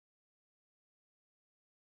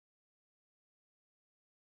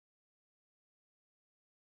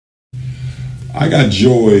I Got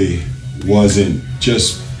Joy wasn't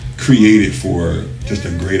just created for just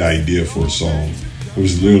a great idea for a song. It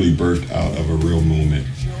was literally birthed out of a real moment.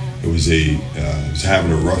 It was I was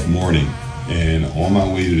having a rough morning, and on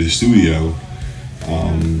my way to the studio,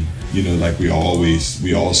 you know, like we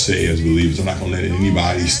all say as believers, I'm not gonna let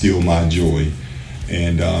anybody steal my joy.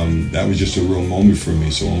 And that was just a real moment for me.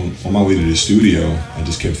 So on my way to the studio, I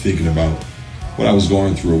just kept thinking about what I was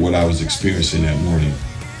going through or what I was experiencing that morning.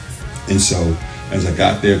 And so as I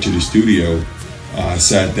got there to the studio, I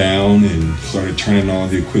sat down and started turning all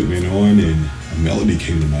the equipment on, and a melody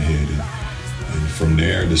came to my head. And from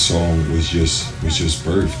there, the song was just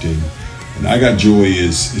birthed. And I Got Joy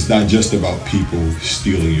is not just about people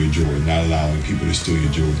stealing your joy, not allowing people to steal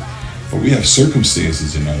your joy. But we have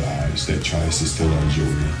circumstances in our lives that tries to steal our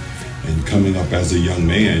joy. And coming up as a young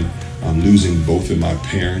man, losing both of my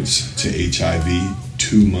parents to HIV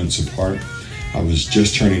 2 months apart. I was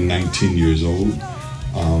just turning 19 years old,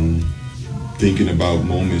 thinking about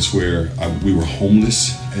moments where we were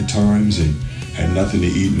homeless at times and had nothing to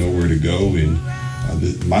eat, nowhere to go. And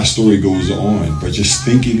my story goes on, but just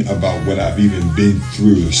thinking about what I've even been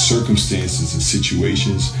through, the circumstances and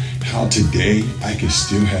situations, how today I can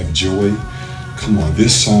still have joy. Come on,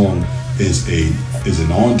 this song is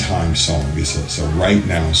an on-time song. It's a right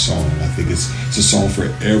now song. I think it's a song for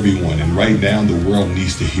everyone. And right now, the world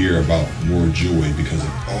needs to hear about more joy because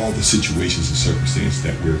of all the situations and circumstances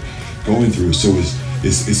that we're going through. So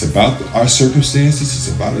it's about our circumstances,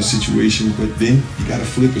 it's about our situations, but then you got to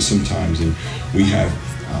flip it sometimes. And we have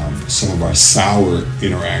some of our sour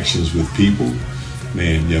interactions with people.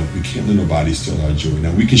 Man, yeah, we can't let nobody steal our joy.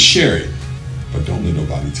 Now, we can share it, but don't let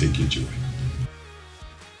nobody take your joy.